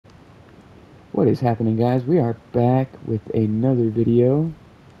What is happening, guys? We are back with another video.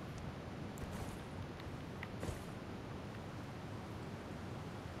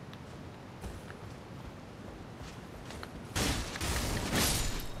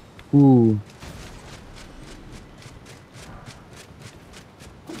 Ooh.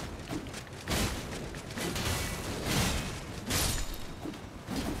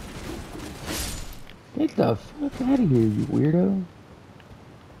 Get the fuck out of here, you weirdo.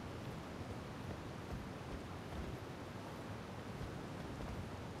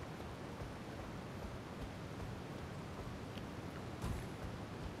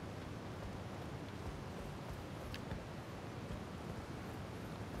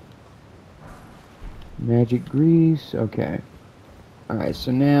 Magic grease. Okay. Alright,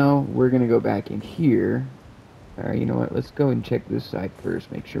 so now we're gonna go back in here. Alright, you know what? Let's go and check this side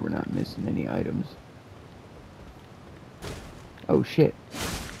first. Make sure we're not missing any items. Oh, shit.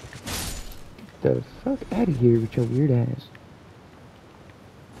 Get the fuck out of here with your weird ass.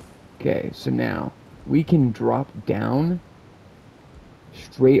 Okay, so now we can drop down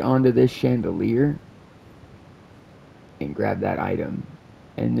straight onto this chandelier and grab that item.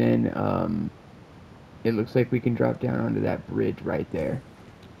 And then, it looks like we can drop down onto that bridge right there.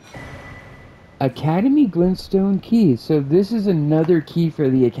 Academy glintstone key. So this is another key for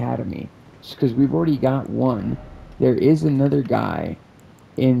the academy. Just because we've already got one. There is another guy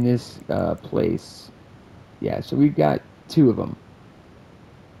in this place. Yeah, so we've got two of them.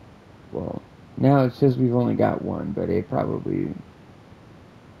 Well, now it says we've only got one, but it probably...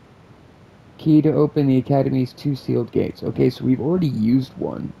 Key to open the academy's 2 sealed gates. Okay, so we've already used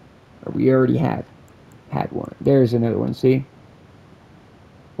one. Or we already have had one. There's another one, see?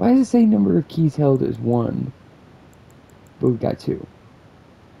 Why does it say number of keys held as 1? But we've got 2.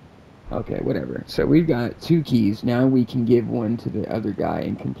 Okay, whatever. So we've got 2 keys. Now we can give one to the other guy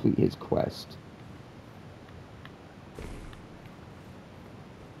and complete his quest.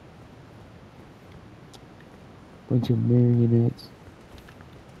 Bunch of marionettes.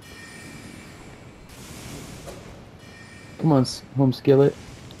 Come on, home skillet.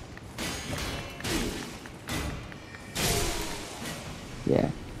 Yeah,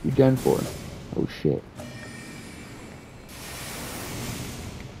 you're done for. Oh shit.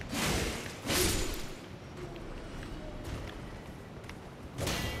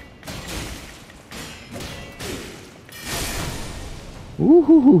 Ooh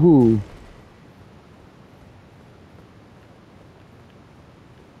hoo hoo hoo.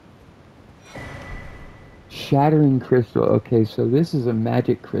 Shattering crystal. Okay, so this is a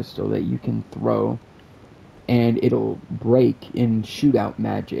magic crystal that you can throw and it'll break and shoot out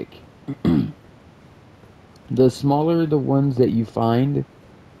magic. The smaller the ones that you find,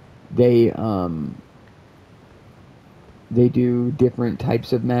 they do different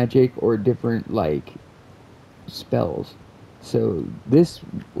types of magic or different like spells. So this,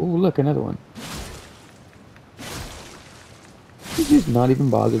 oh look, another one. He's just not even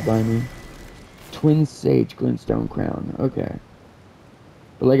bothered by me. Twin Sage Glintstone Crown. Okay.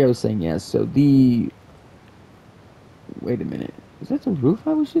 But like I was saying, yes, so the... Wait a minute. Is that the roof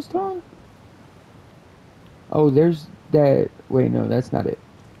I was just on? Oh, there's that... Wait, no, that's not it.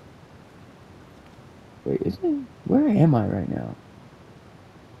 Wait, isn't it? Where am I right now?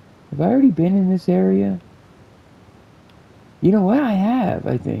 Have I already been in this area? You know what? I have,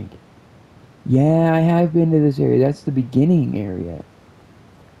 I think. Yeah, I have been to this area. That's the beginning area.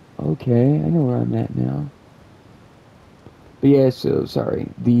 Okay, I know where I'm at now. But yeah, so, sorry.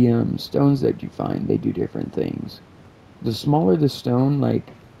 The stones that you find, they do different things. The smaller the stone, like,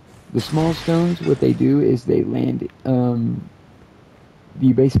 the small stones, what they do is they land,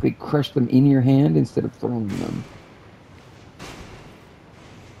 you basically crush them in your hand instead of throwing them.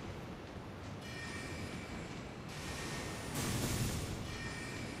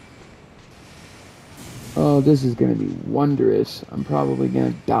 Oh, this is gonna be wondrous. I'm probably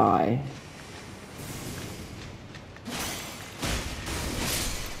gonna die.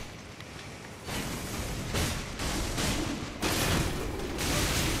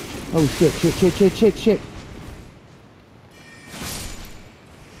 Oh shit, shit, shit, shit, shit, shit.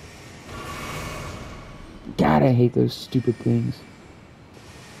 God, I hate those stupid things.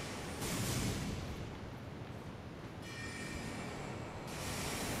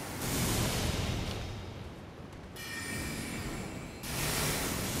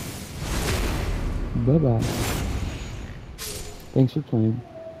 Bye-bye. Thanks for playing.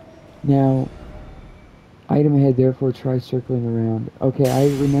 Now, item ahead, therefore try circling around. Okay, I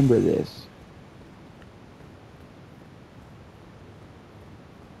remember this.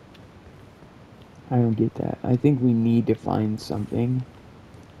 I don't get that. I think we need to find something.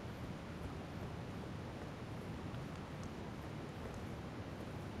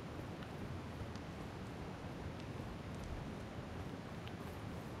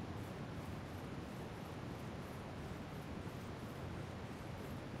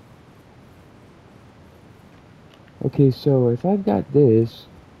 Okay, so if I've got this,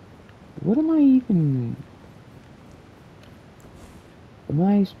 what am I even... Am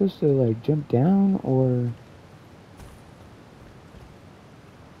I supposed to, like, jump down, or...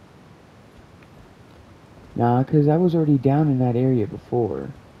 Nah, because I was already down in that area before.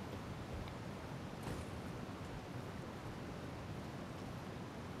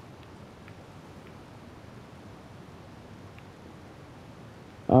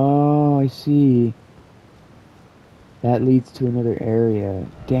 Oh, I see. That leads to another area.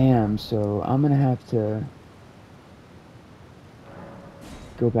 Damn, so I'm gonna have to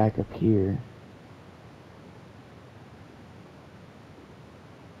go back up here.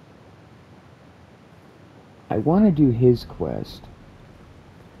 I want to do his quest.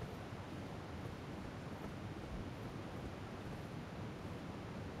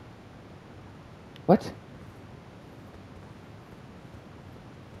 What?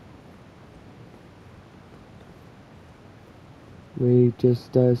 Wait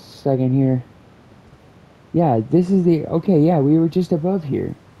just a second here. Yeah, this is the... Okay, yeah, we were just above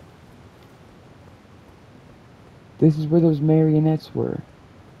here. This is where those marionettes were.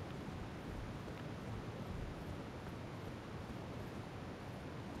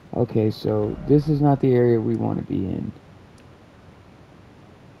 Okay, so this is not the area we want to be in.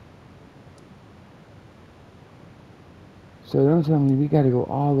 So don't tell me we gotta go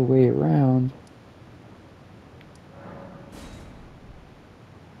all the way around.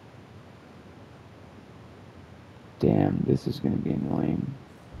 Damn, this is gonna be annoying.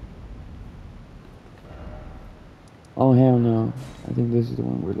 Oh, hell no. I think this is the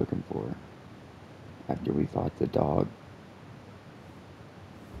one we're looking for. After we fought the dog.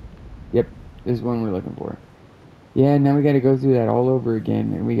 Yep, this is one we're looking for. Yeah, now we gotta go through that all over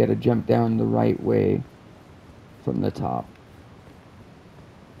again, and we gotta jump down the right way from the top.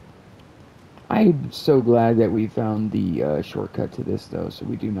 I'm so glad that we found the shortcut to this, though, so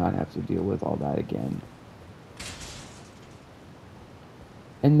we do not have to deal with all that again.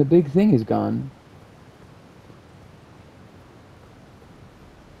 And the big thing is gone.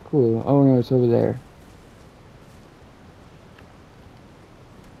 Cool. Oh no, it's over there.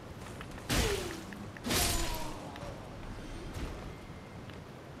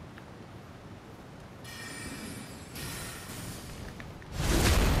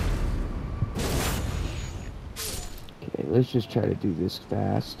 Okay, let's just try to do this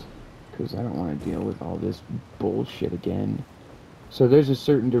fast, because I don't want to deal with all this bullshit again. So there's a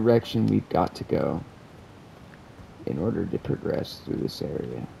certain direction we've got to go in order to progress through this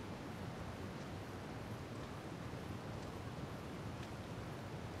area.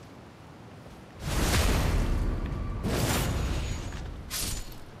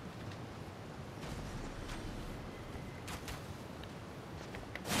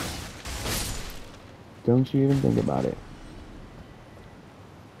 Don't you even think about it.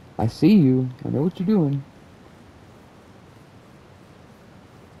 I see you. I know what you're doing.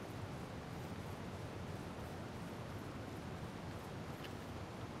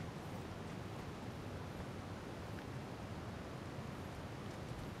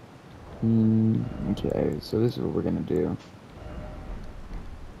 Okay, so this is what we're gonna do.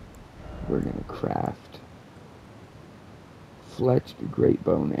 We're gonna craft fletched great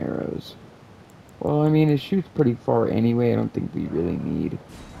bone arrows. Well, I mean, it shoots pretty far anyway. I don't think we really need.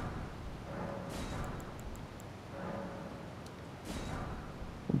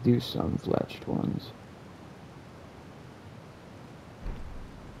 We'll do some fletched ones.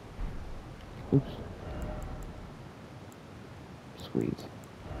 Oops. Sweet.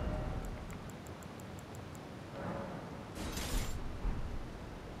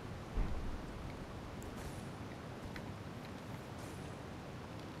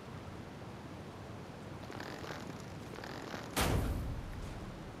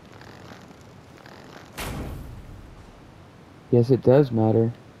 Yes, it does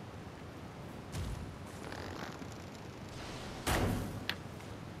matter.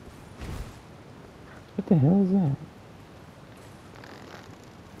 What the hell is that?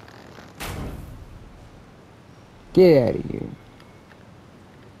 Get out of here.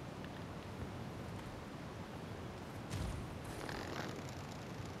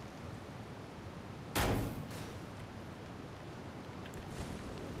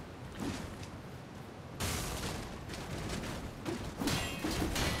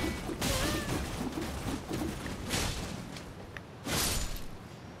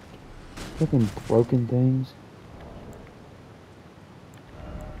 Fucking broken things.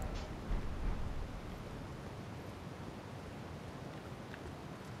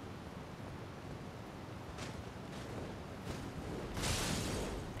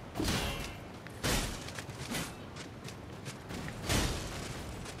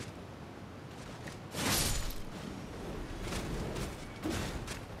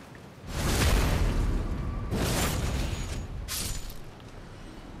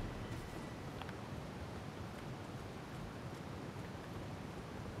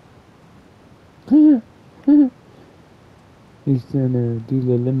 He's gonna do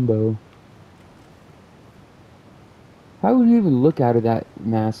the limbo. How would you even look out of that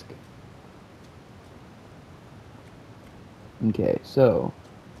mask? Okay, so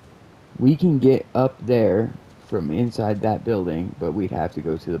we can get up there from inside that building, but we'd have to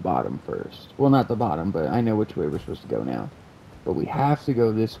go to the bottom first. Well, not the bottom, but I know which way we're supposed to go now. But we have to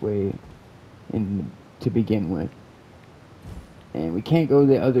go this way to begin with. And we can't go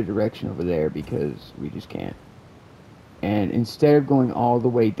the other direction over there because we just can't. And instead of going all the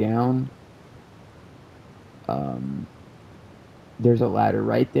way down, um, there's a ladder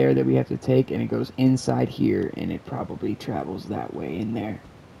right there that we have to take, and it goes inside here, and it probably travels that way in there.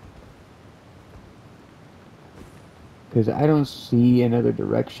 Because I don't see another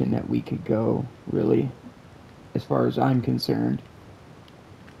direction that we could go, really, as far as I'm concerned.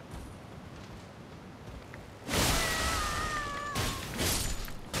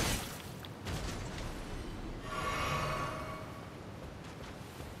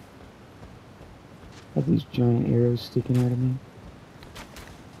 Have these giant arrows sticking out of me.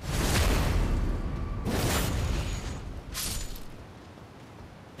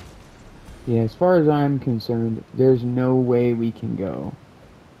 Yeah, as far as I'm concerned, there's no way we can go.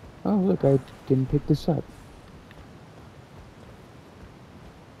 Oh, look, I didn't pick this up.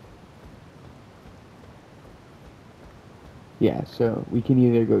 Yeah, so we can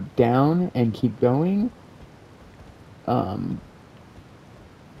either go down and keep going,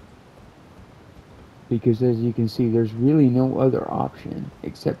 because as you can see, there's really no other option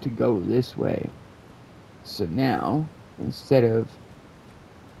except to go this way. So now, instead of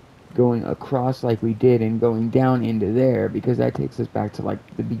going across like we did and going down into there, because that takes us back to like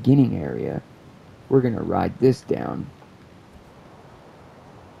the beginning area, we're gonna ride this down.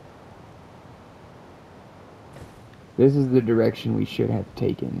 This is the direction we should have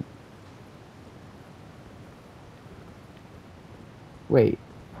taken. Wait.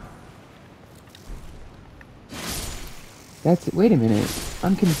 Wait a minute.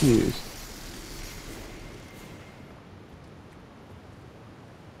 I'm confused.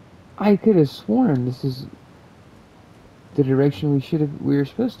 I could have sworn this is the direction we were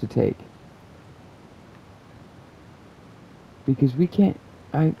supposed to take. Because we can't,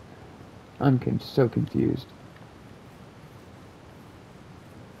 I'm so confused.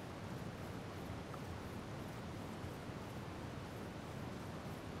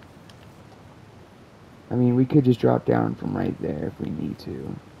 I mean, we could just drop down from right there if we need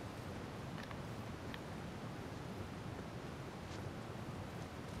to.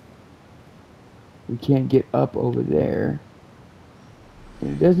 We can't get up over there.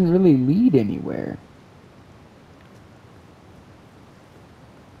 And it doesn't really lead anywhere.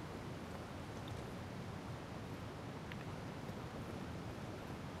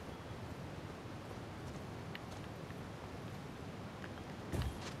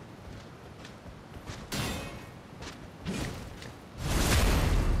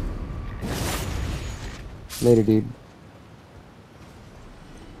 Later, dude.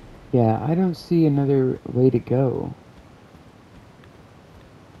 Yeah, I don't see another way to go.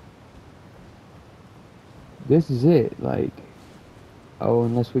 This is it, like... Oh,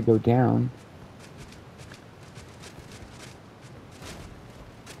 unless we go down.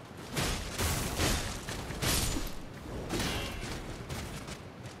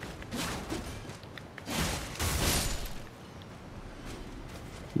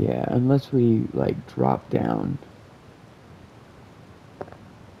 Yeah, unless we, like, drop down.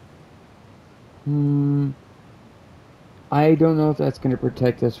 I don't know if that's going to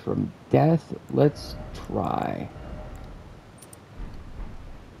protect us from death. Let's try.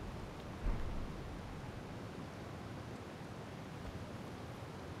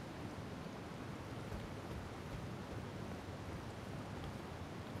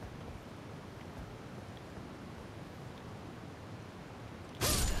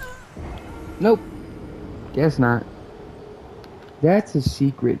 Nope. Guess not. That's a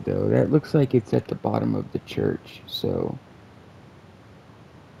secret, though. That looks like it's at the bottom of the church, so...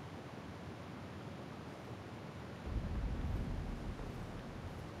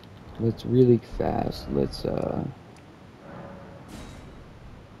 Let's really fast. Let's, Oh,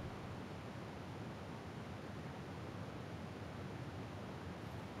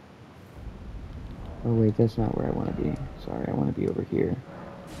 wait, that's not where I want to be. Sorry, I want to be over here.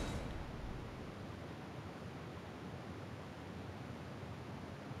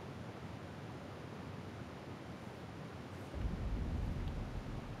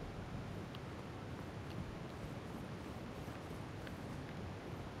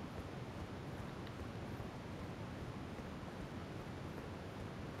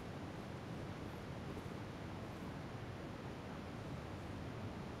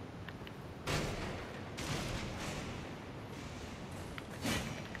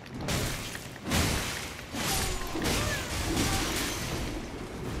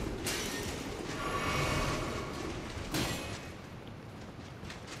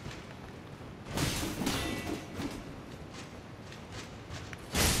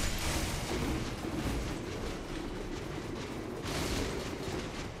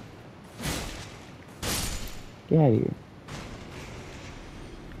 Get out of here.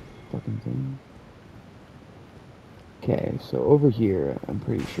 Fucking thing. Okay, so over here, I'm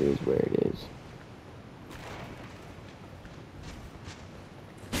pretty sure is where it is.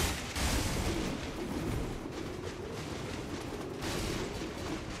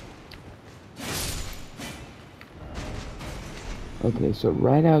 Okay, so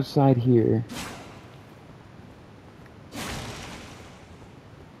right outside here.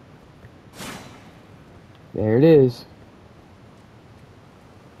 There it is.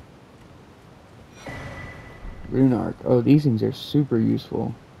 Rune arc. Oh, these things are super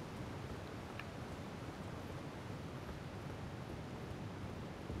useful.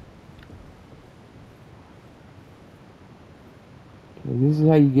 Okay, this is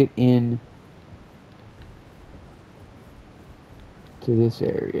how you get in to this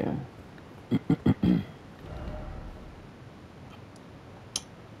area.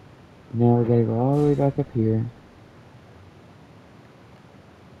 Now we gotta go all the way back up here.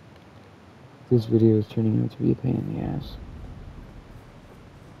 This video is turning out to be a pain in the ass.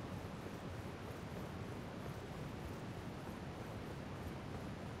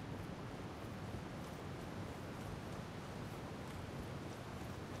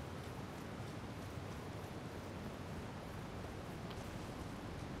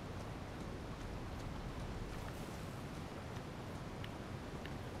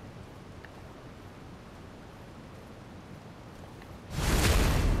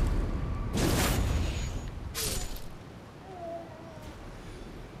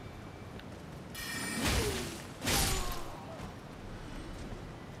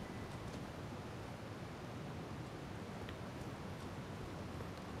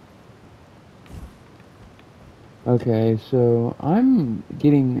 Okay, so I'm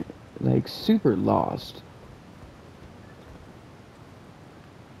getting like super lost.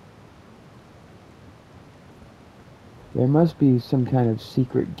 There must be some kind of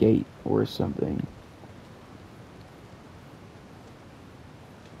secret gate or something.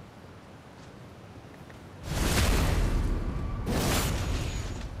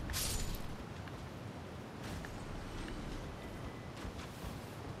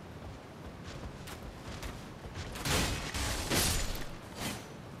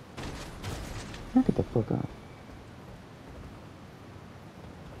 Knock it the fuck off.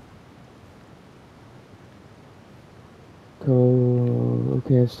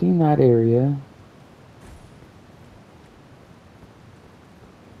 Okay, I've seen that area.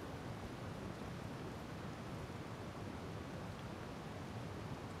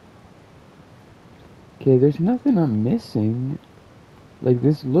 Okay, there's nothing I'm missing. Like,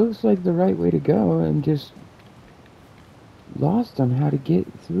 this looks like the right way to go. I'm just lost on how to get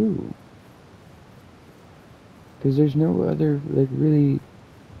through. Because there's no other, like, really...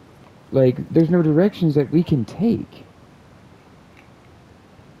 Like, there's no directions that we can take.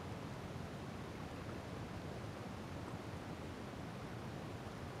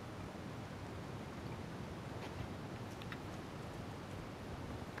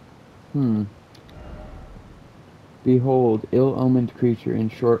 Behold, ill-omened creature in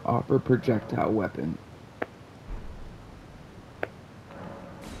short offer projectile weapon.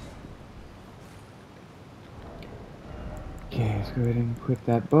 Okay, let's go ahead and equip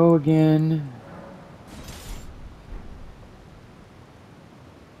that bow again.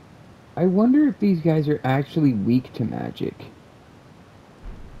 I wonder if these guys are actually weak to magic.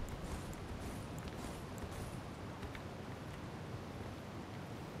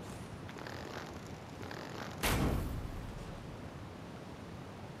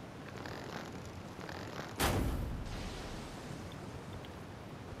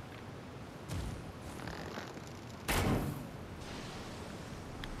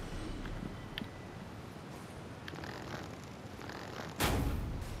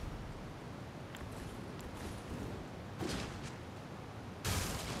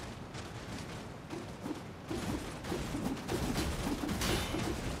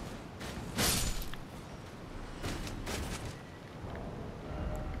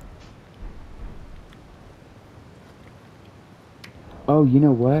 Oh, you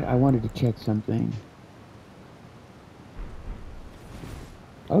know what? I wanted to check something.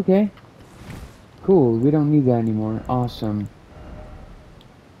 Okay. Cool, we don't need that anymore. Awesome.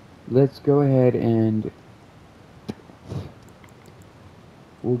 Let's go ahead and...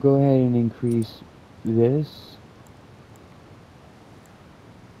 We'll go ahead and increase this.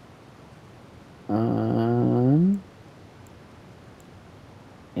 And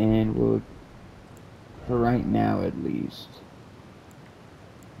we'll... For right now, at least.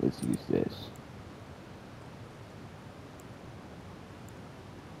 Let's use this.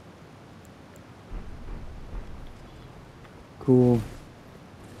 Cool.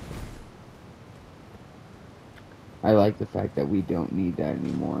 I like the fact that we don't need that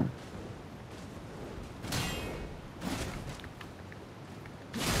anymore.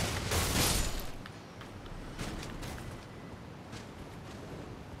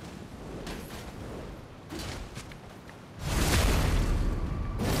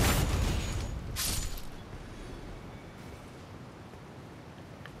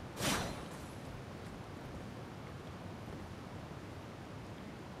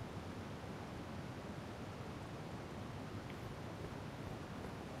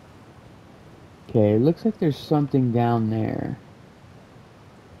 Okay, it looks like there's something down there.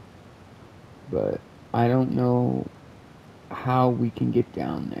 But I don't know how we can get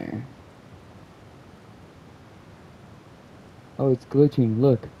down there. Oh, it's glitching,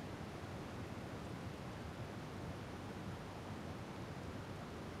 look.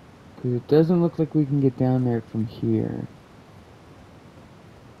 Because it doesn't look like we can get down there from here.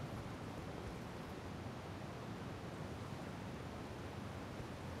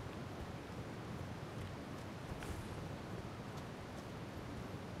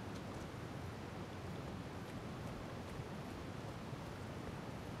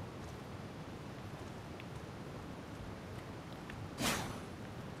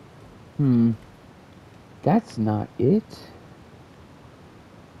 That's not it.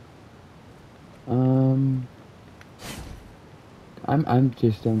 I'm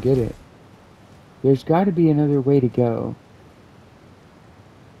just don't get it. There's got to be another way to go.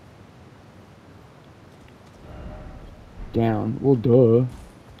 Down. Well, duh.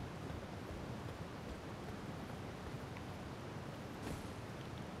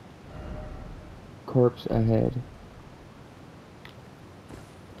 Corpse ahead.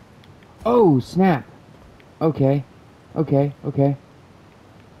 Oh, snap. Okay. Okay, okay.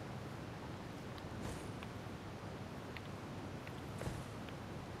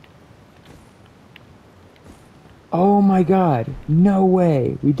 Oh my god. No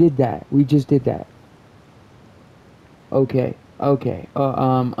way. We did that. We just did that. Okay. Okay.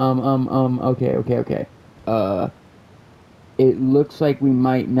 Okay, okay, okay. Uh, it looks like we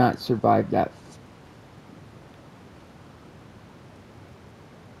might not survive that.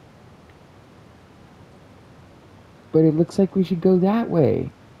 But it looks like we should go that way.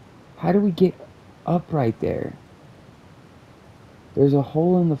 How do we get up right there? There's a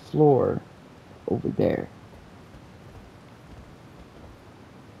hole in the floor over there.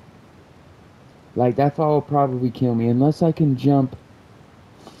 Like, that fall will probably kill me unless I can jump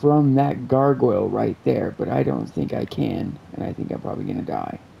from that gargoyle right there. But I don't think I can. And I think I'm probably going to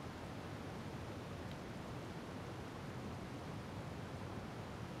die.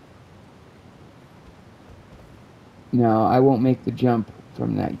 No, I won't make the jump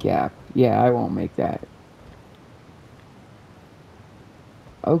from that gap. Yeah, I won't make that.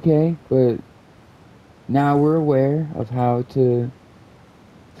 Okay, but now we're aware of how to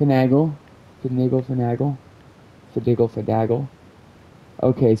finagle. Finagle. Fadaggle.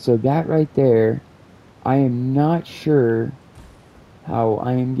 Okay, so that right there, I am not sure how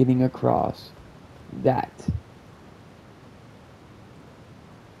I am getting across that.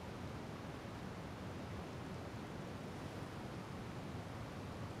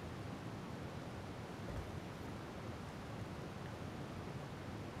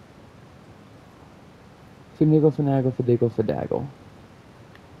 Fadaggle.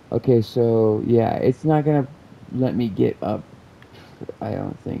 Okay, so yeah, it's not gonna let me get up, I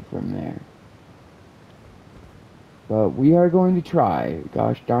don't think, from there. But we are going to try.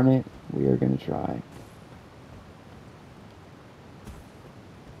 Gosh darn it, we are going to try.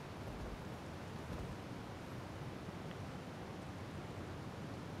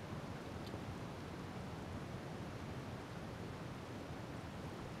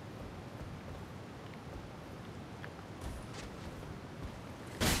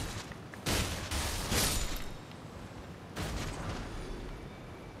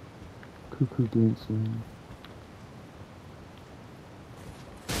 Cuckoo dancing.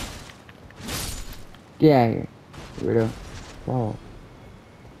 Get out of here, weirdo. Wow.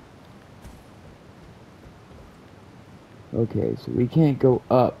 Okay, so we can't go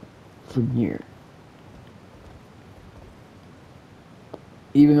up from here.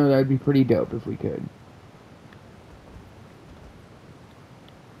 Even though that would be pretty dope if we could.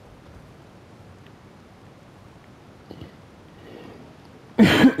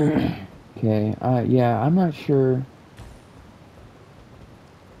 Okay, yeah, I'm not sure.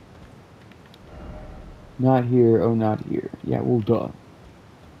 Not here, oh, not here. Yeah, well, duh.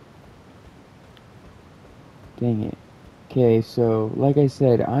 Dang it. Okay, so, like I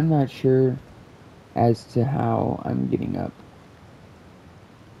said, I'm not sure as to how I'm getting up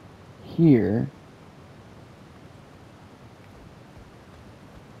here.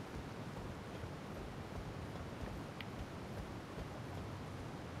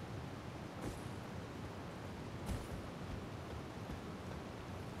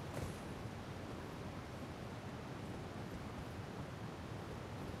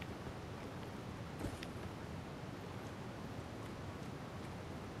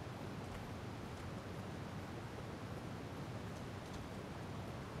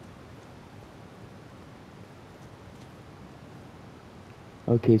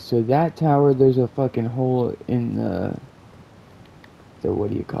 Okay, so that tower, there's a fucking hole in the what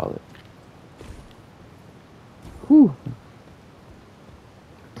do you call it? Whew.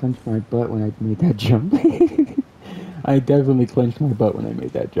 Clenched my butt when I made that jump. I definitely clenched my butt when I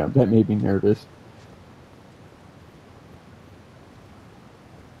made that jump. That made me nervous.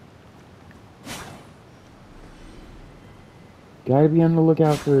 Gotta be on the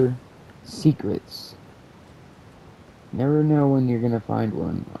lookout for secrets. Never know when you're gonna find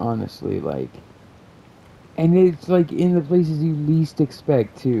one, honestly, like. And it's like in the places you least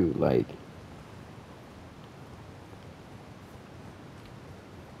expect too, like.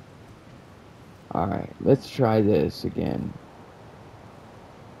 Alright, let's try this again.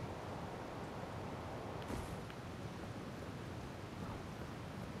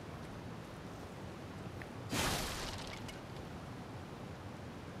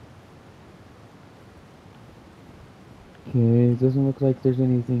 Okay, it doesn't look like there's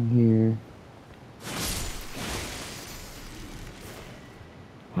anything here.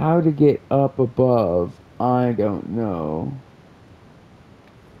 How to get up above, I don't know.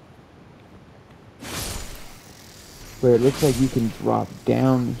 But it looks like you can drop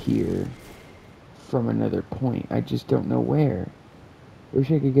down here from another point. I just don't know where.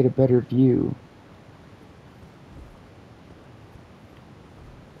 Wish I could get a better view.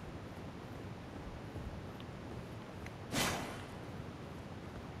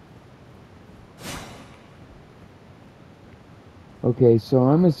 Okay, so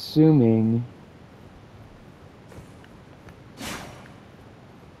I'm assuming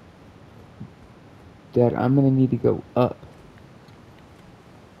that I'm gonna need to go up.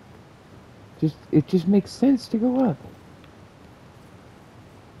 It just makes sense to go up.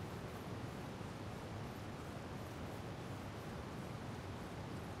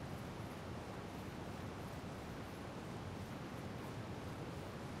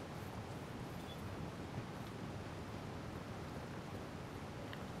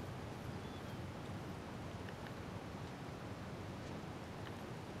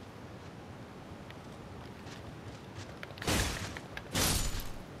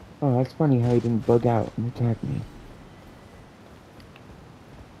 Oh, that's funny how he didn't bug out and attack me.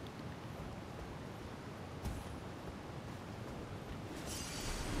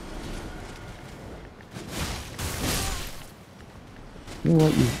 You know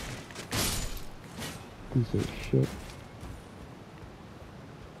what, you piece of shit.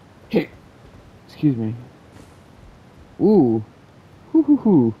 Hey! Excuse me. Ooh. Hoo hoo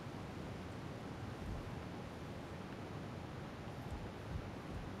hoo.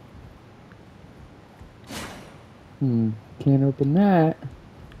 Can't open that.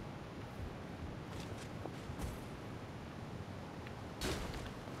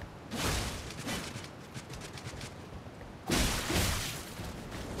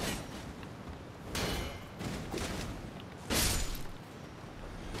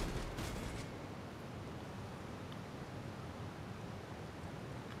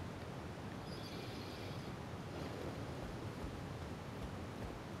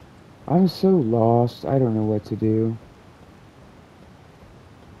 I'm so lost, I don't know what to do.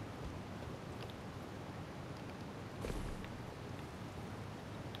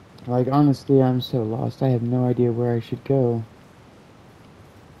 Like, honestly, I'm so lost, I have no idea where I should go.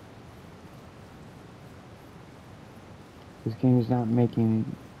 This game is not making,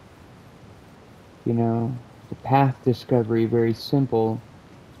 you know, the path discovery very simple.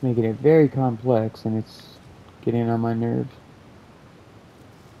 It's making it very complex, and it's getting on my nerves.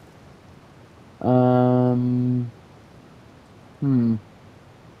 Hmm.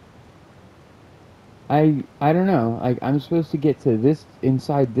 I don't know. I'm supposed to get to this,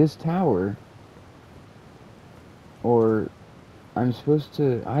 inside this tower. Or I'm supposed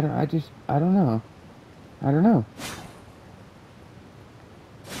to, I don't know. I don't know.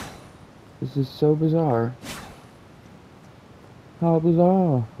 This is so bizarre. How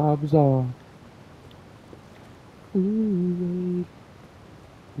bizarre. How bizarre.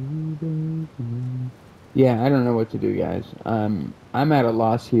 Yeah, I don't know what to do, guys. I'm at a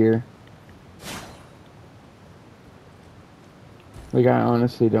loss here. Like, I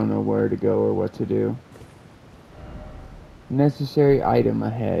honestly don't know where to go or what to do. Necessary item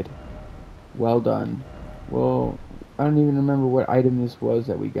ahead. Well done. Well, I don't even remember what item this was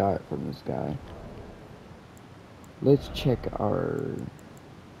that we got from this guy. Let's check our...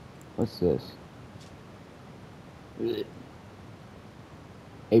 What's this?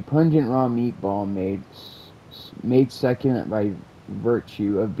 A pungent raw meatball made second by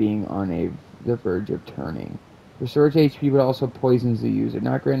virtue of being on the verge of turning. Restores HP, but also poisons the user.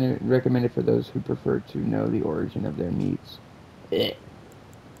 Not recommended for those who prefer to know the origin of their meats. That's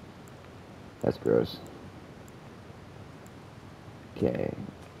gross. Okay.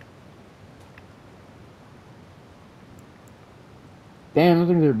 Damn, those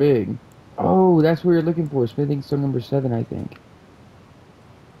things are big. Oh, that's what you're looking for. Smithing stone number 7, I think.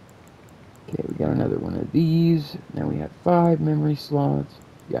 Okay, we got another one of these. Now we have 5 memory slots.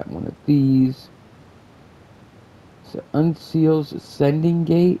 We got one of these. So unseals sending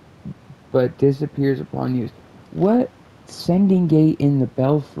gate, but disappears upon use. What sending gate in the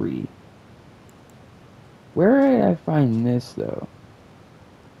belfry? Where did I find this, though?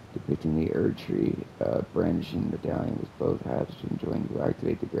 Depicting the Erdtree brandishing medallion with both halves joined to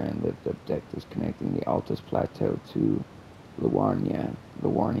activate the grand lift-up deck, disconnecting the Altus Plateau to Liwarnia.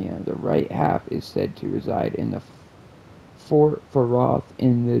 The right half is said to reside in the Fort Faroth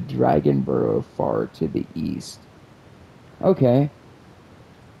in the Dragon Burrow far to the east. Okay.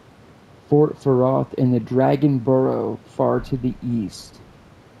 Fort Faroth in the Dragon Burrow far to the east.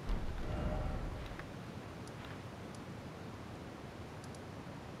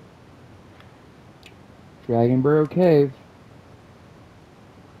 Dragon Burrow Cave.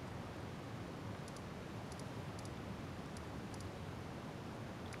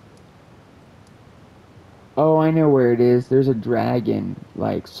 Oh, I know where it is. There's a dragon,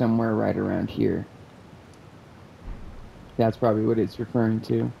 like, somewhere right around here. That's probably what it's referring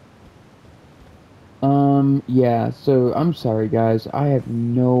to. Yeah, so I'm sorry, guys. I have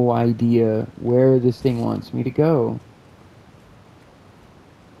no idea where this thing wants me to go.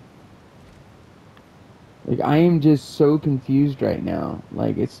 Like, I am just so confused right now.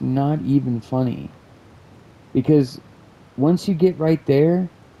 Like, it's not even funny. Because once you get right there,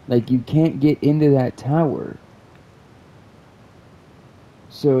 like, you can't get into that tower.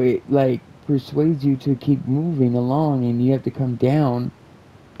 So it, like, persuades you to keep moving along, and you have to come down.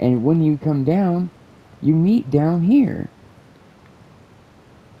 And when you come down, you meet down here.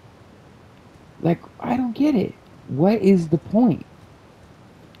 Like, I don't get it. What is the point?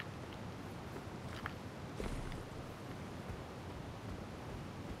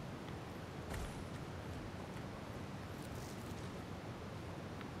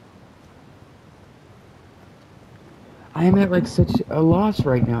 I am at, like, such a loss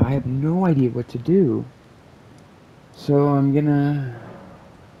right now. I have no idea what to do. So I'm gonna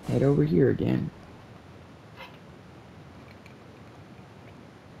head over here again.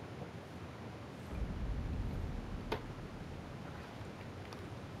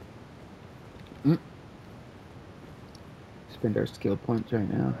 Spend our skill points right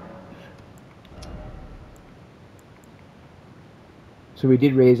now. So we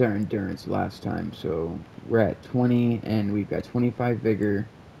did raise our endurance last time, so we're at 20, and we've got 25 vigor.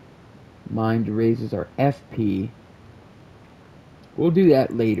 Mind raises our FP. We'll do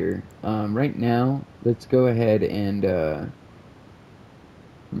that later. Right now, let's go ahead and,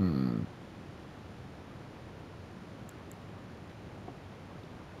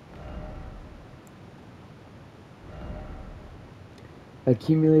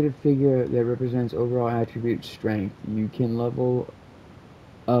 Accumulated figure that represents overall attribute strength. You can level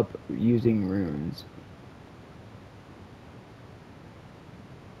up using runes.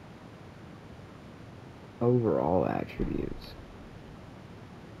 Overall attributes.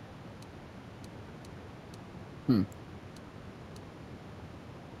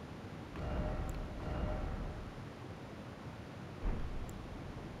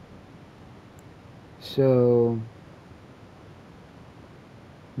 So,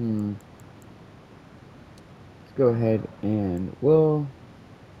 let's go ahead and, well,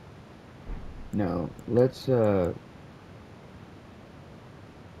 no, let's, go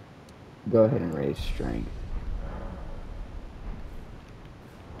ahead and raise strength.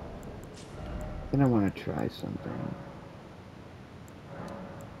 Then I want to try something.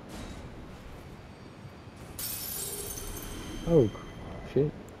 Oh,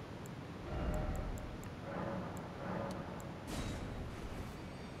 shit.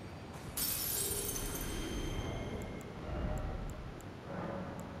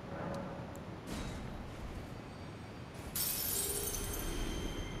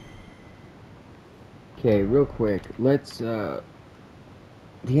 Okay, real quick, let's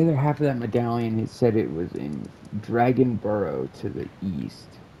The other half of that medallion, it said it was in Dragon Burrow to the east.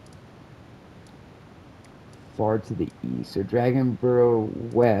 Far to the east. So Dragon Burrow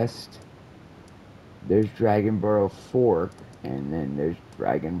west, there's Dragon Burrow Fork, and then there's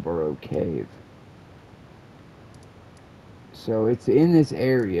Dragon Burrow Cave. So it's in this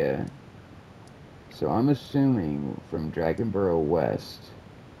area. So I'm assuming from Dragon Burrow west.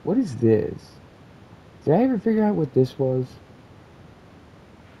 What is this? Did I ever figure out what this was?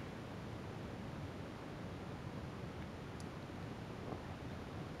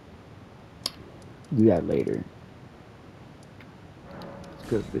 Do that later. Let's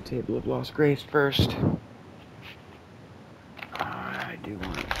go to the Table of Lost Grace first. I do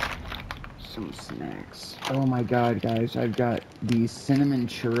want some snacks. Oh my god, guys, I've got these cinnamon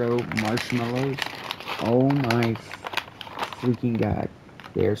churro marshmallows. Oh my freaking god.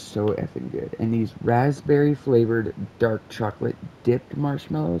 They are so effing good. And these raspberry flavored dark chocolate dipped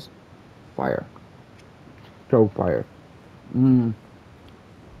marshmallows. Fire. So fire. Mmm.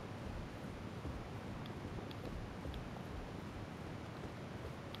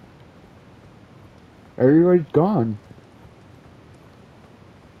 Everybody's gone.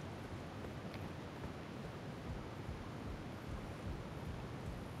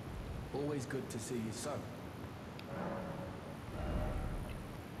 Always good to see you, so.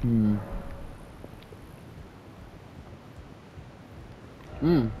 Hmm.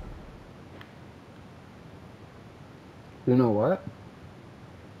 Hmm. You know what?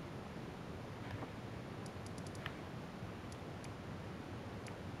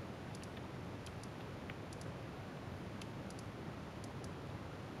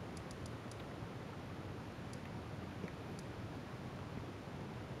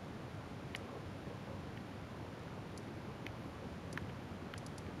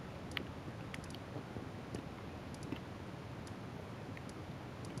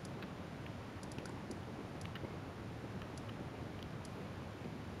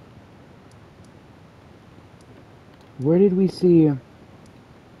 Where did we see...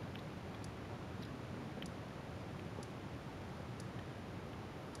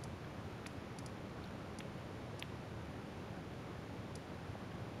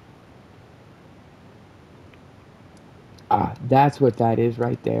 Ah, that's what that is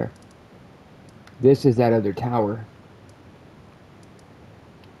right there. This is that other tower.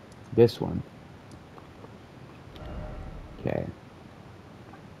 This one. Okay.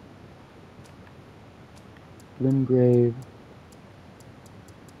 Limgrave.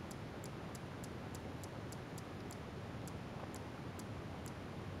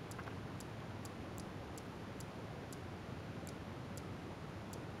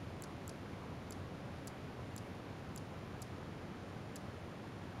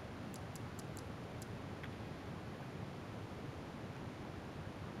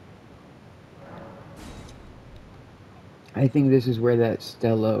 I think this is where that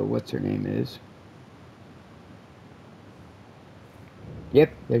Stella, what's her name, is.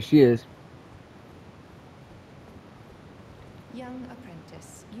 Yep, there she is. Young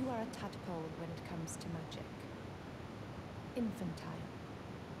apprentice, you are a tadpole when it comes to magic. Infantile.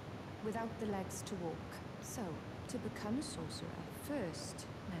 Without the legs to walk. So, to become a sorcerer, first,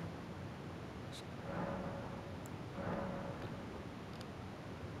 now.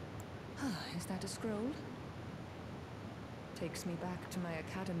 Is that a scroll? Takes me back to my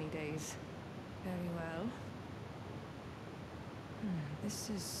academy days. Very well.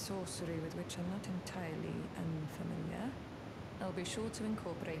 This is sorcery with which I'm not entirely unfamiliar. I'll be sure to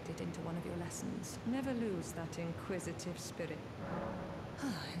incorporate it into one of your lessons. Never lose that inquisitive spirit.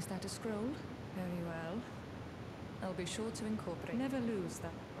 Is that a scroll? Very well. I'll be sure to incorporate. Never lose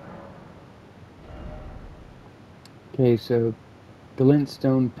that. Okay, so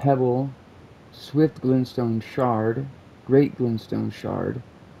Glintstone Pebble, Swift Glintstone Shard, Great Glintstone Shard,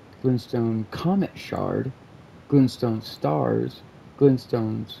 Glintstone Comet Shard, Glintstone Stars,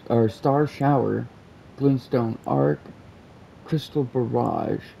 Glintstones or Star Shower, Glintstone Arc, Crystal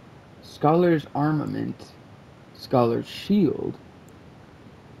Barrage, Scholar's Armament, Scholar's Shield,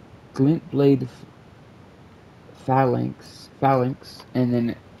 Glintblade Phalanx, and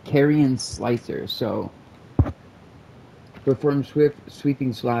then Carrion Slicer. So perform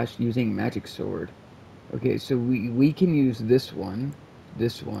sweeping slash using magic sword. Okay, so we can use this one,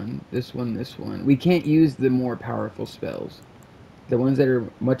 this one, this one, this one. We can't use the more powerful spells. The ones that are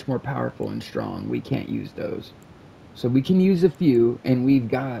much more powerful and strong, we can't use those. So we can use a few, and we've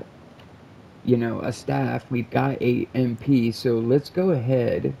got, you know, a staff. We've got 8 MP, so let's go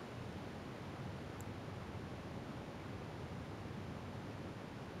ahead.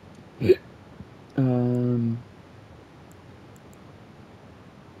 Um,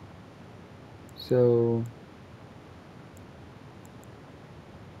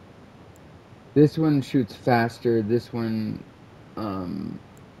 This one shoots faster. This one, um,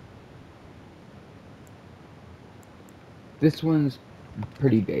 this one's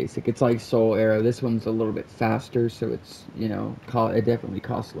pretty basic. It's like Soul Arrow. This one's a little bit faster, so it's, you know, it definitely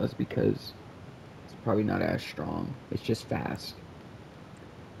costs less because it's probably not as strong. It's just fast.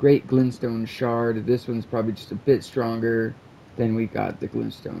 Great Glintstone Shard. This one's probably just a bit stronger. Then we got the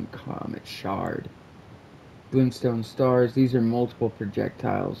Glintstone Comet Shard. Glintstone Stars. These are multiple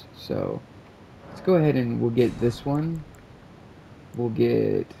projectiles, so let's go ahead and we'll get this one. We'll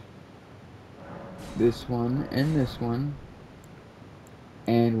get this one and this one.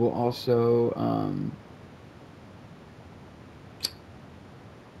 And we'll also,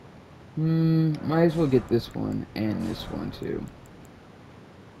 might as well get this one and this one too.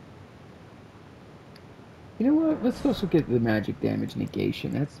 You know what? Let's also get the magic damage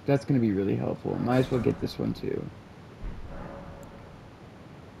negation. That's going to be really helpful. Might as well get this one too.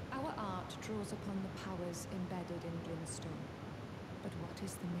 Our art draws upon the powers embedded in Glintstone. But what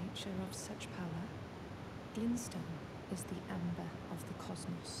is the nature of such power? Glintstone is the amber of the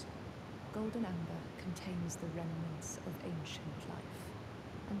cosmos. Golden amber contains the remnants of ancient life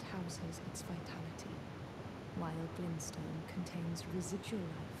and houses its vitality, while Glintstone contains residual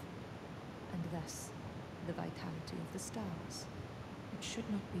life, and thus the vitality of the stars. It should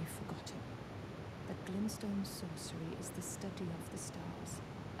not be forgotten that Glintstone sorcery is the study of the stars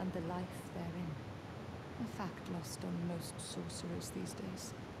and the life therein, a fact lost on most sorcerers these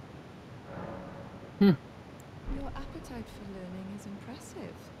days. Your appetite for learning is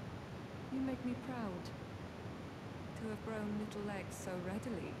impressive. You make me proud to have grown little legs so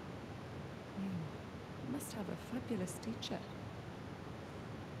readily. You must have a fabulous teacher.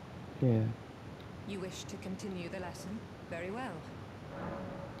 Yeah. You wish to continue the lesson? Very well.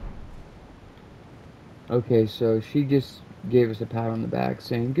 Okay, so she just gave us a pat on the back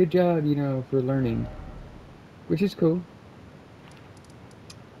saying, good job, you know, for learning. Which is cool.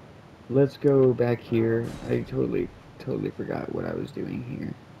 Let's go back here. I totally forgot what I was doing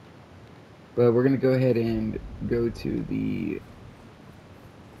here. But we're going to go ahead and go to the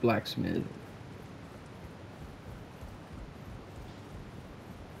blacksmith.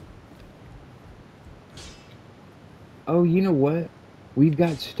 Oh, you know what? We've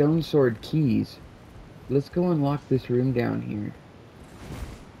got stone sword keys. Let's go unlock this room down here.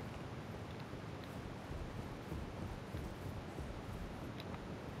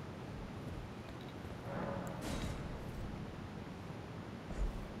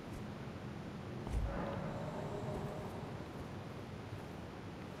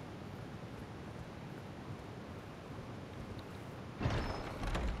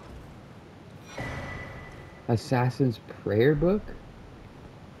 Assassin's Prayer Book?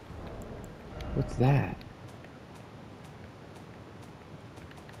 What's that?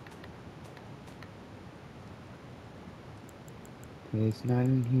 Okay, it's not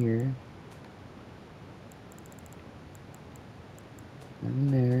in here. Not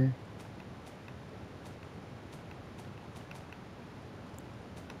in there.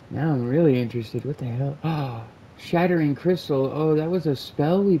 Now I'm really interested. What the hell? Ah, Shattering Crystal. Oh, that was a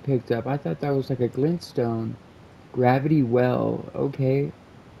spell we picked up. I thought that was like a glintstone. Gravity Well. Okay.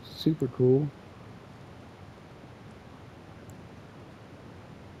 Super cool.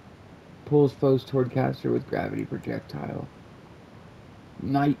 Pulls foes toward caster with gravity projectile.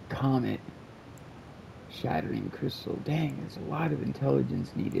 Night Comet. Shattering Crystal. Dang, there's a lot of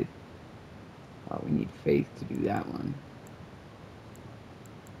intelligence needed. Oh, we need faith to do that one.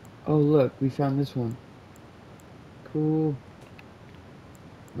 Oh, look, we found this one. Cool.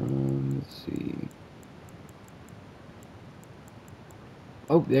 Let's see.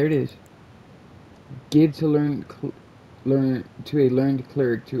 Oh, there it is. Give to learn to a learned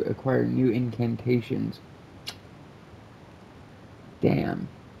cleric to acquire new incantations. Damn.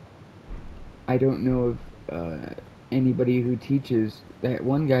 I don't know of anybody who teaches. That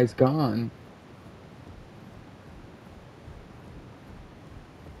one guy's gone.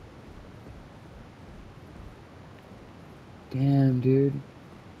 Damn, dude.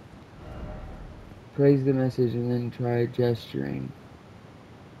 Praise the message and then try gesturing.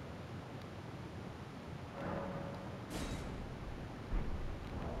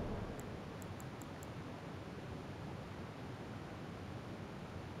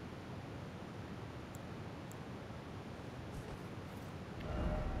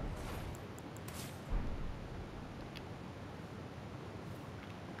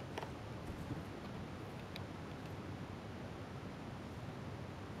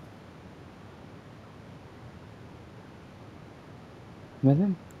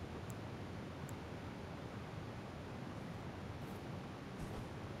 Nothing?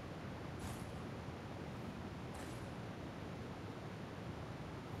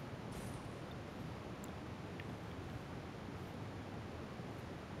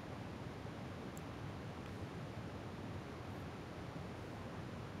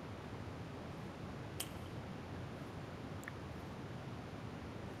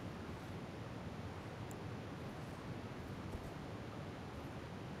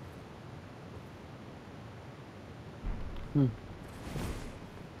 Hmm.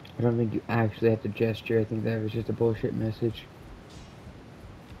 I don't think you actually have to gesture. I think that was just a bullshit message.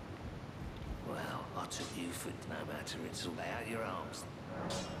 Well, I took you for no matter. It's all out your arms.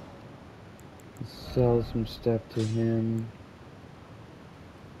 Sell some stuff to him.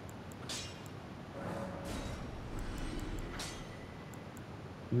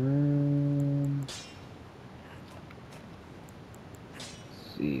 Let's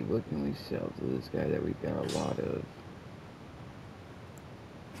see, what can we sell to this guy that we've got a lot of?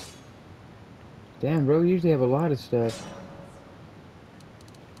 Damn, bro, you usually have a lot of stuff.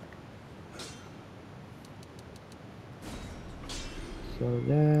 Sell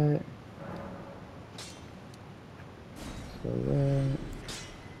that. Sell that.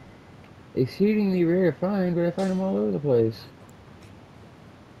 Exceedingly rare to find, but I find them all over the place.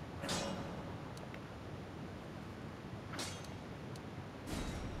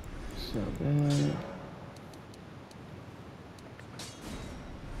 Sell that.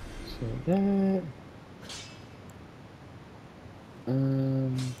 Sell that.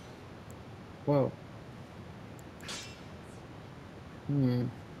 Whoa. Hmm.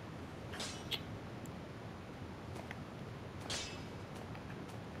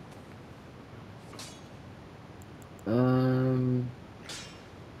 Um,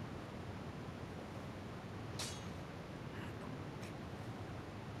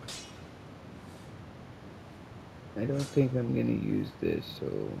 I don't think I'm gonna use this, so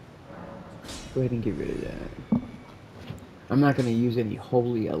go ahead and get rid of that. I'm not gonna use any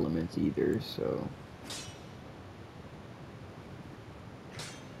holy elements either, so.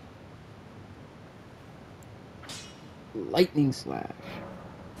 Lightning slash.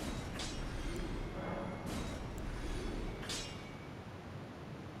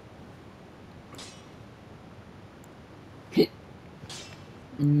 Hit.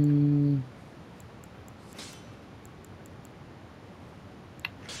 Mm.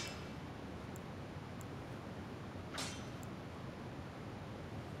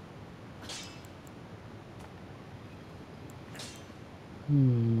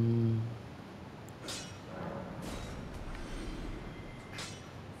 Hmm.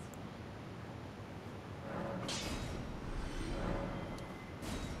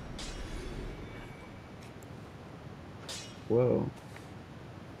 Whoa.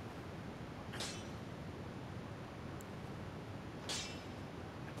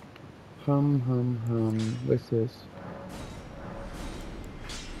 Hum, hum, hum. What's this?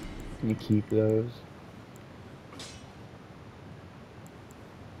 Can you keep those?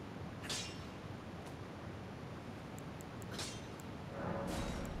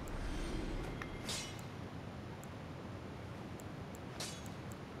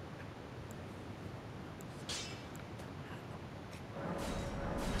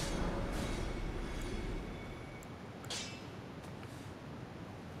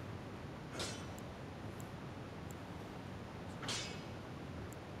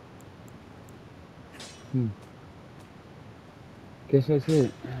 Hmm. Guess that's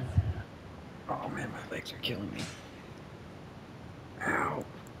it. Oh man, my legs are killing me. Ow.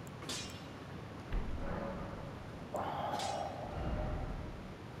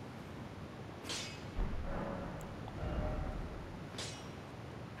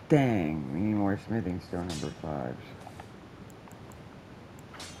 Dang, we need more smithing stone number 5s.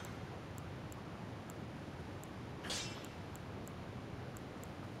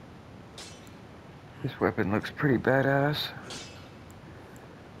 This weapon looks pretty badass.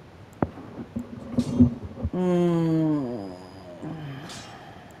 Mm.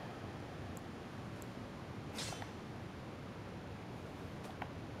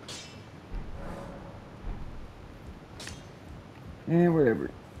 And whatever.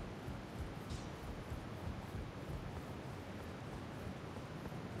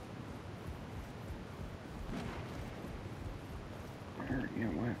 You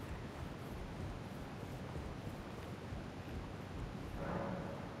know what?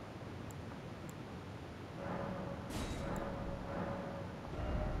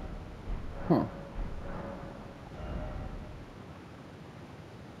 Huh.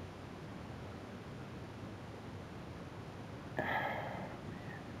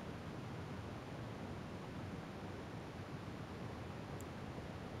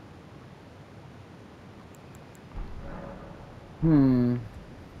 Hmm.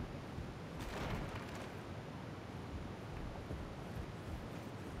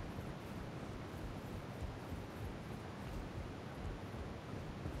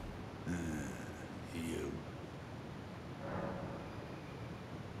 You.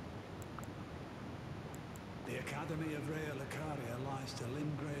 The Academy of Rea Lucaria lies to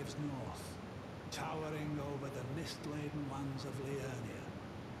Limgrave's north. towering over the mist-laden lands of Liurnia.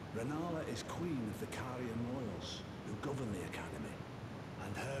 Renala is queen of the Carian royals, who govern the academy,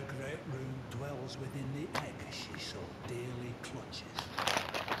 and her great rune dwells within the egg she so dearly clutches.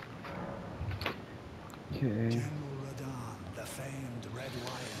 Okay. General Radahn, the famed Red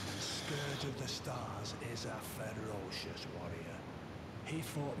Lion and Scourge of the Stars, is a ferocious warrior. He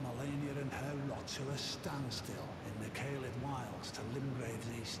fought Melania and her rot to a standstill in the Caelid Wilds to Limgrave's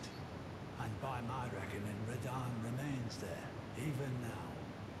east. And by my reckoning, Radahn remains there, even now.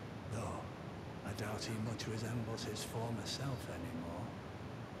 Though, I doubt he much resembles his former self anymore.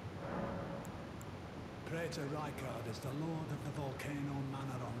 Praetor Rykard is the lord of the Volcano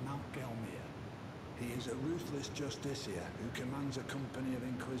Manor on Mount Gelmir. He is a ruthless justiciar who commands a company of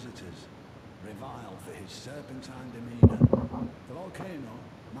inquisitors, reviled for his serpentine demeanor. The volcano,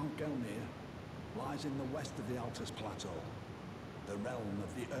 Mount Gelmir, lies in the west of the Altus Plateau, the realm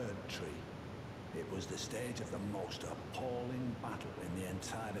of the Erd Tree. It was the stage of the most appalling battle in the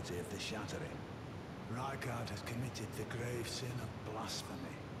entirety of the Shattering. Rykard has committed the grave sin of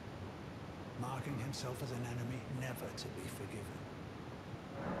blasphemy, marking himself as an enemy never to be forgiven.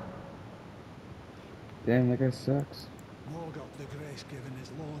 Damn, that guy sucks. Morgoth the Grace-Given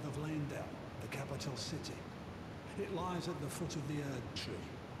is Lord of Leyndell, the capital city. It lies at the foot of the Erd Tree,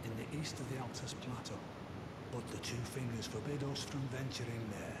 in the east of the Altus Plateau. But the Two Fingers forbid us from venturing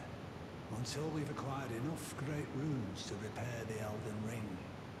there, until we've acquired enough great runes to repair the Elden Ring.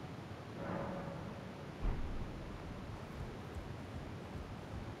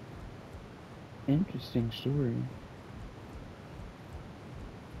 Interesting story.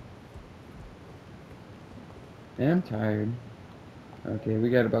 I'm tired. Okay, we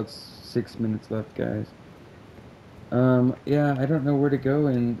got about 6 minutes left, guys. Yeah, I don't know where to go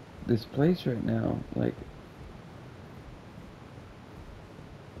in this place right now. Like,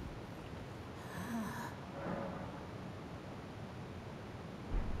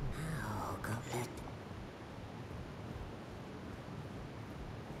 Now, Goblet.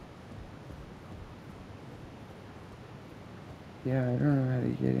 yeah, I don't know how to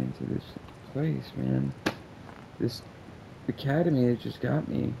get into this place, man. This academy has just got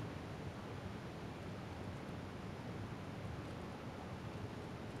me.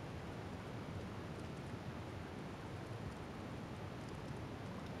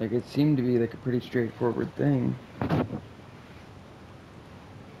 Like, it seemed to be like a pretty straightforward thing.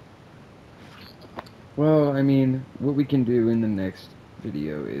 Well, I mean, what we can do in the next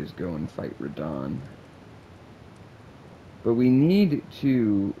video is go and fight Radahn. But we need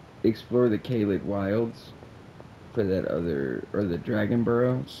to explore the Caelid Wilds for that other, or the Dragon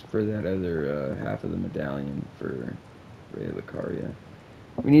Burrows for that other half of the medallion for Rey Lucaria.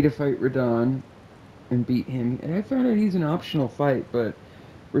 We need to fight Radahn and beat him. And I found out he's an optional fight, but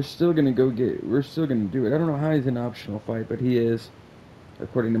we're still gonna we're still gonna do it. I don't know how he's an optional fight, but he is,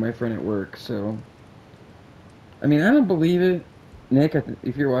 according to my friend at work. So, I mean, I don't believe it. Nick,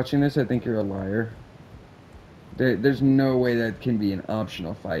 if you're watching this, I think you're a liar. There's no way that can be an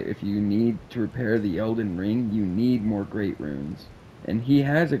optional fight. If you need to repair the Elden Ring, you need more great runes. And he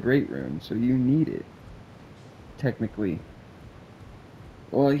has a great rune, so you need it. Technically.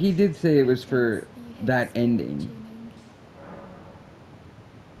 Well, he did say it was for that ending.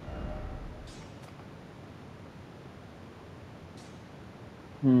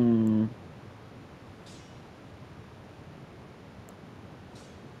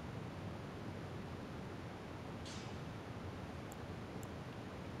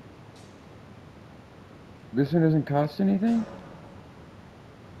 This one doesn't cost anything?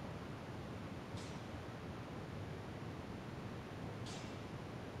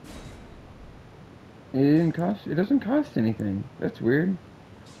 It doesn't cost anything. That's weird.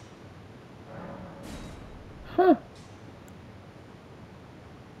 Huh.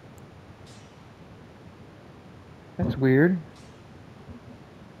 That's weird.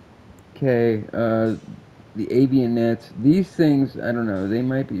 Okay, the avian nets. These things, I don't know, they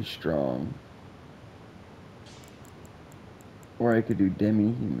might be strong. Or I could do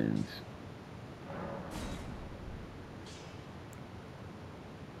demi-humans.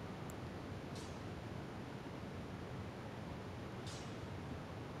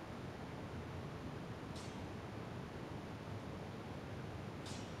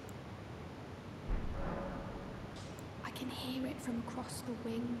 I can hear it from across the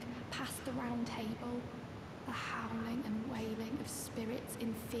wing, past the round table. The howling and wailing of spirits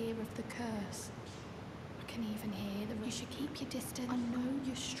in fear of the curse. I can even hear the... You should keep your distance. I know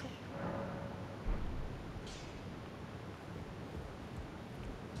you're strong.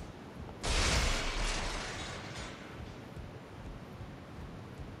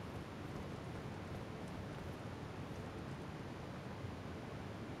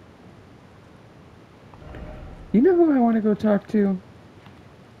 You know who I want to go talk to?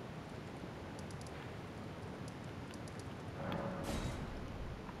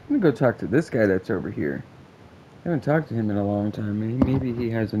 I'm gonna go talk to this guy that's over here. I haven't talked to him in a long time. Maybe he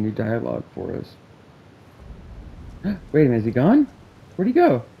has a new dialogue for us. Wait a minute, is he gone? Where'd he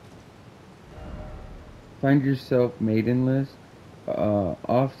go? Find yourself maidenless.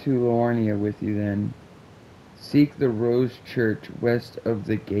 Off to Lornia with you then. Seek the Rose Church west of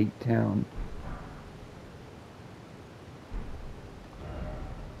the gate town.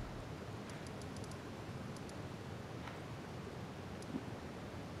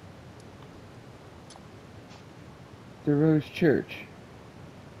 The Rose Church.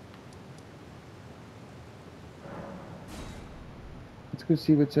 Let's go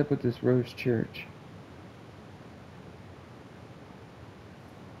see what's up with this Rose Church.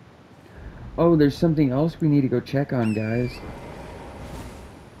 Oh, there's something else we need to go check on, guys.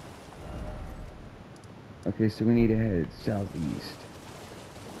 Okay, so we need to head southeast.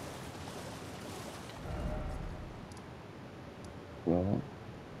 Well,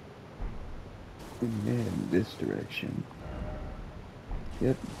 we need to head in this direction.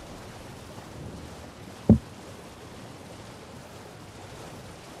 Yep.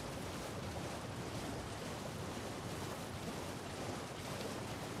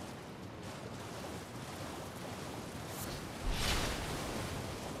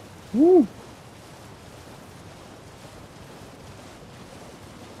 Woo!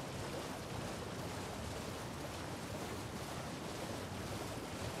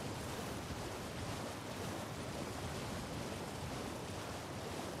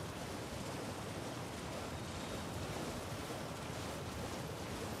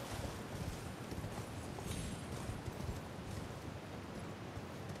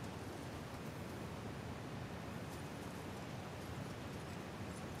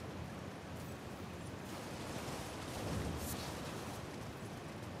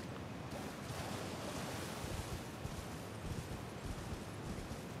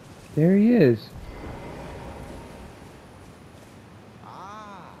 There he is.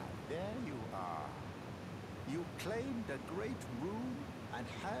 Ah, there you are. You claimed a great room and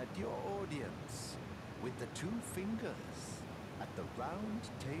had your audience with the two fingers at the round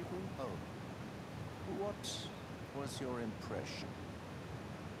table home. What was your impression?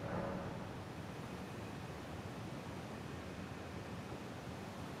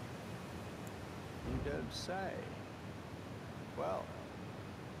 You don't say. Well,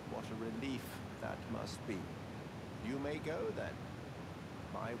 what a relief that must be. You may go then.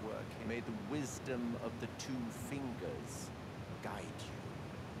 My work may the wisdom of the two fingers guide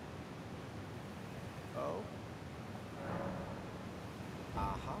you. Oh?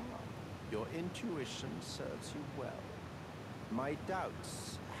 Aha. Your intuition serves you well. My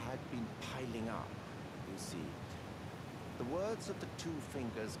doubts had been piling up, you see. The words of the two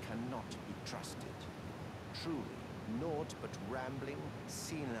fingers cannot be trusted. Truly, naught but rambling,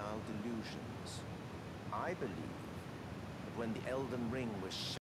 senile delusions. I believe that when the Elden Ring was